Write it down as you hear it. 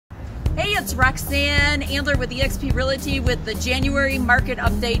Hey, it's Roxanne Andler with eXp Realty with the January market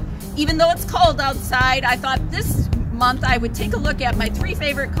update. Even though it's cold outside, I thought this month I would take a look at my 3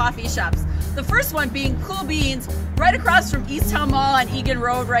 favorite coffee shops. The first one being Cool Beans, right across from Easttown Mall on Egan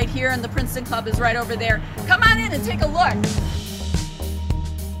Road right here, and the Princeton Club is right over there. Come on in and take a look.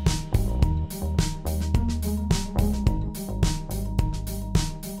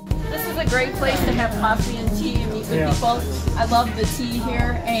 This is a great place to have coffee and tea and meet with people. I love the tea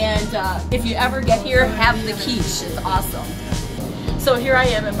here, and if you ever get here, have the quiche. It's awesome. So here I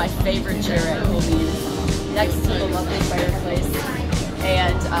am in my favorite chair at Cool Beans, next to the lovely fireplace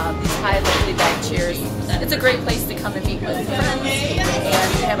and these high lovely back chairs. It's a great place to come and meet with friends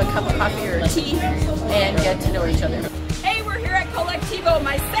and have a cup of coffee or tea and get to know each other. Hey, we're here at Collectivo,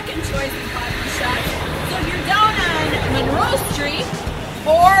 my second choice in coffee shop. So if you're down on Monroe Street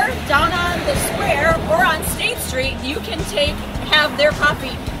or down on the square or on State Street, you can have their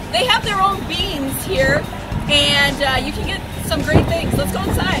coffee. They have their own beans here, and you can get some great things. Let's go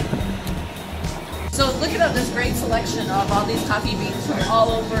inside. So look at this great selection of all these coffee beans from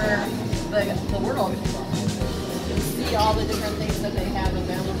all over the world. You can see all the different things that they have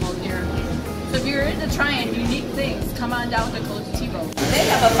available here. So if you're into trying unique things, come on down to Collectivo. They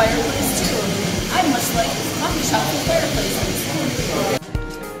have a fireplace too. I must like this coffee shop with fireplaces.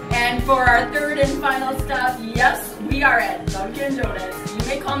 And for our third and final stop, yes, we are at Dunkin' Donuts. You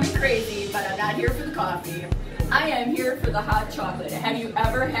may call me crazy, but I'm not here for the coffee. I am here for the hot chocolate. Have you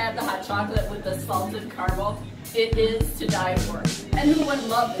ever had the hot chocolate with the salted caramel? It is to die for. And who wouldn't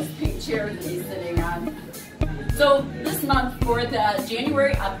love this pink chair that he's sitting on? So this month for the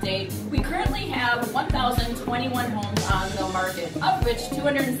January update, we currently have 1,021 homes on the market, of which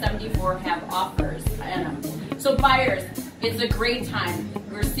 274 have offers in them. So buyers, it's a great time.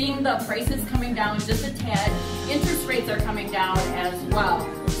 We're seeing the prices coming down just a tad. Interest rates are coming down as well.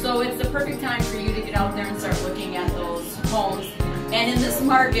 So it's the perfect time for you to get out there and start looking at those homes. And in this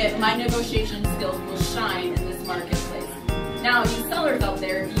market, my negotiation skills will shine in this marketplace. Now, you sellers out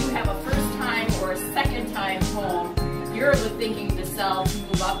there, if you have a first time or a second time home you're thinking to sell, to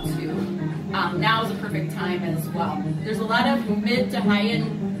move up to, now is a perfect time as well. There's a lot of mid to high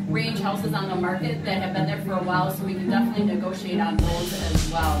end range houses on the market that have been there for a while, so we can definitely negotiate on those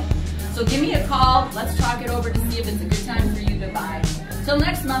as well. So give me a call, let's talk it over to see if it's a good time for you to buy. Till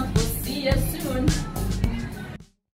next month, we'll see you soon.